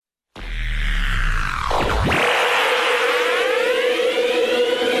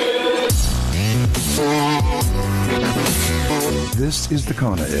This is the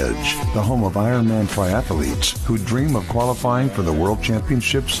Kona Edge, the home of Ironman triathletes who dream of qualifying for the World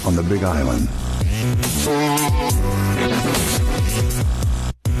Championships on the Big Island.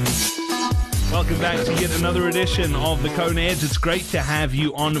 Welcome back to yet another edition of the Kona Edge. It's great to have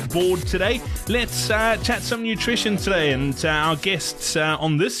you on board today. Let's chat some nutrition today, and our guest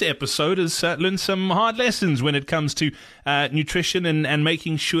on this episode has learned some hard lessons when it comes to nutrition and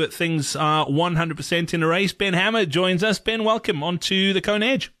making sure things are 100% in a race. Ben Hammer joins us. Ben, welcome onto the Kona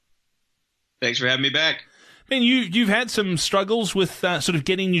Edge. Thanks for having me back. Ben, you've had some struggles with sort of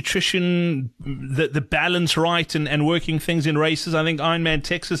getting nutrition, the balance right and working things in races. I think Ironman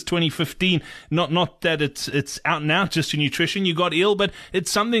Texas 2015, not that it's out and out just in nutrition. You got ill, but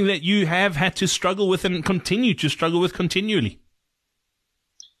it's something that you have had to struggle with and continue to struggle with continually.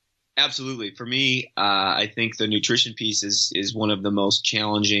 Absolutely. For me, I think the nutrition piece is one of the most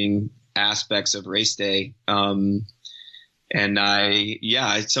challenging aspects of race day. And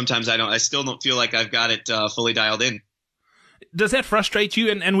sometimes I still don't feel like I've got it fully dialed in. Does that frustrate you?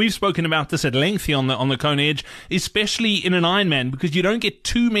 And we've spoken about this at length here on the Kona Edge, especially in an Ironman, because you don't get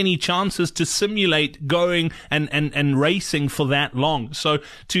too many chances to simulate going and racing for that long. So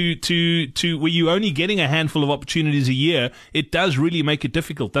to where you're only getting a handful of opportunities a year, it does really make it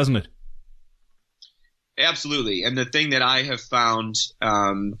difficult, doesn't it? Absolutely. And the thing that I have found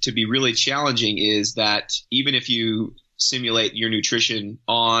to be really challenging is that even if you simulate your nutrition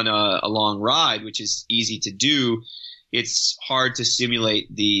on a long ride, which is easy to do, it's hard to simulate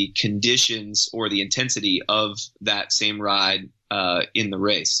the conditions or the intensity of that same ride in the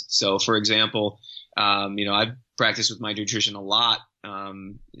race. So, for example, I've practiced with my nutrition a lot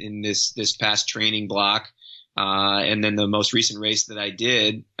in this past training block, and then the most recent race that I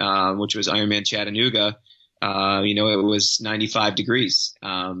did, which was Ironman Chattanooga, it was 95 degrees,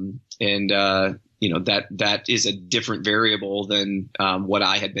 that is a different variable than what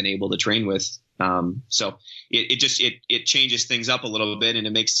I had been able to train with. So it changes things up a little bit, and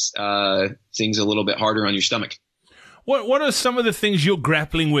it makes things a little bit harder on your stomach. What are some of the things you're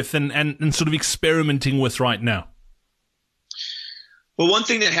grappling with and sort of experimenting with right now? Well, one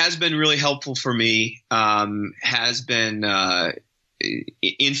thing that has been really helpful for me has been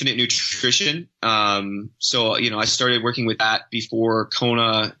infinite nutrition. So I started working with that before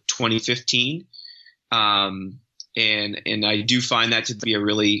Kona 2015. And I do find that to be a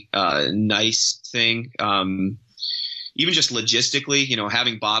really nice thing. Even just logistically,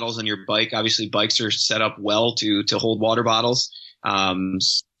 having bottles on your bike. Obviously, bikes are set up well to hold water bottles.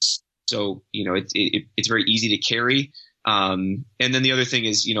 So it's very easy to carry. And then the other thing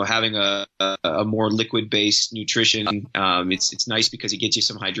is, having a more liquid-based nutrition. It's nice because it gets you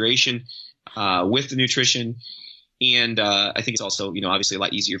some hydration with the nutrition. And I think it's also, obviously a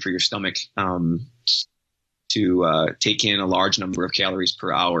lot easier for your stomach to take in a large number of calories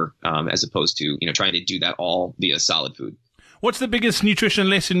per hour as opposed to, trying to do that all via solid food. What's the biggest nutrition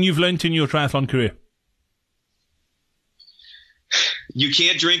lesson you've learned in your triathlon career? You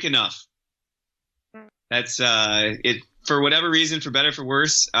can't drink enough. That's it. For whatever reason, for better, for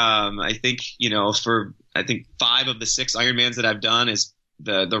worse, I think, I think 5 of the 6 Ironmans that I've done is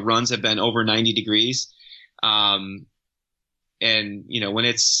the runs have been over 90 degrees. And when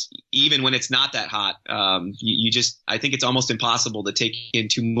it's not that hot, I think it's almost impossible to take in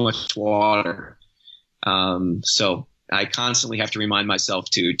too much water. So I constantly have to remind myself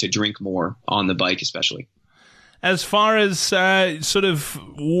to drink more on the bike, especially. As far as sort of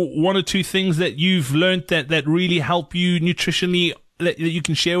one or two things that you've learned that really help you nutritionally that you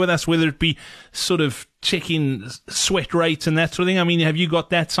can share with us, whether it be sort of checking sweat rates and that sort of thing. I mean, have you got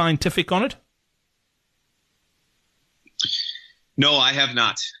that scientific on it? No, I have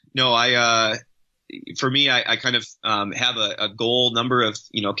not. No, for me, I kind of have a goal number of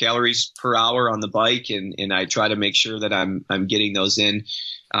calories per hour on the bike, and I try to make sure that I'm getting those in.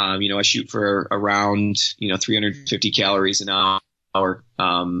 I shoot for around 350 calories an hour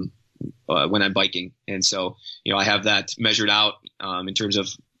when I'm biking, and so I have that measured out in terms of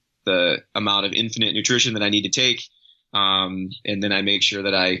the amount of infinite nutrition that I need to take, and then I make sure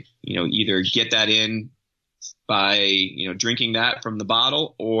that I either get that in by drinking that from the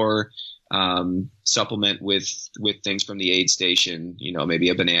bottle or supplement with things from the aid station, maybe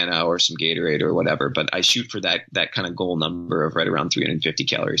a banana or some Gatorade or whatever. But I shoot for that kind of goal number of right around 350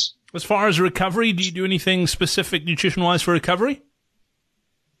 calories. As far as recovery, do you do anything specific nutrition-wise for recovery?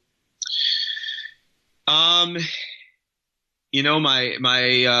 My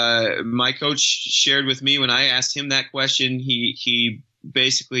coach shared with me when I asked him that question, he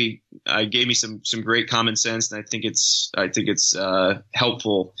basically gave me some great common sense, and I think it's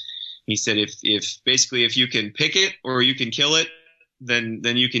helpful. He said if you can pick it or you can kill it, then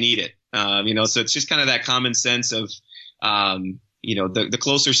you can eat it. So it's just kind of that common sense of, the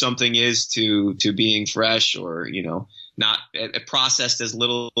closer something is to being fresh or, not processed as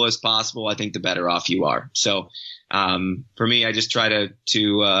little as possible, I think the better off you are. So, for me, I just try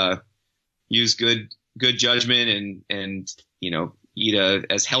to use good judgment and, eat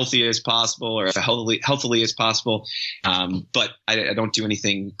as healthy as possible or healthily as possible. But I don't do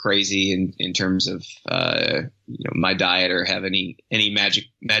anything crazy in terms of, my diet or have any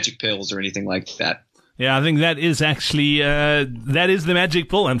magic pills or anything like that. Yeah, I think that is actually, that is the magic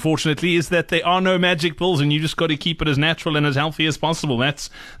pill, unfortunately, is that there are no magic pills and you just got to keep it as natural and as healthy as possible.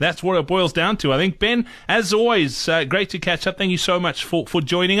 That's what it boils down to. I think, Ben, as always, great to catch up. Thank you so much for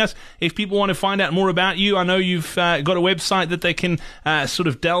joining us. If people want to find out more about you, I know you've got a website that they can sort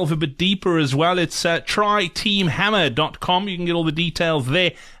of delve a bit deeper as well. It's tryteamhammer.com. You can get all the details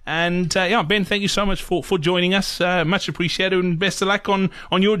there. And Ben, thank you so much for joining us. Much appreciated, and best of luck on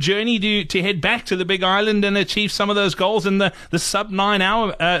your journey to head back to the Big Island and achieve some of those goals. And the sub 9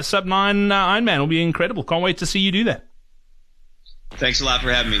 Ironman will be incredible. Can't wait to see you do that. Thanks a lot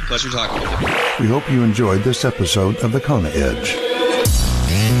for having me. Pleasure talking with you. We hope you enjoyed this episode of the Kona Edge.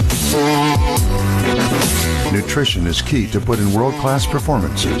 Nutrition is key to put in world-class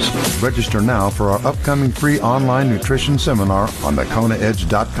performances. Register now for our upcoming free online nutrition seminar on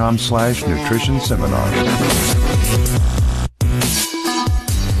thekonaedge.com/nutrition seminar.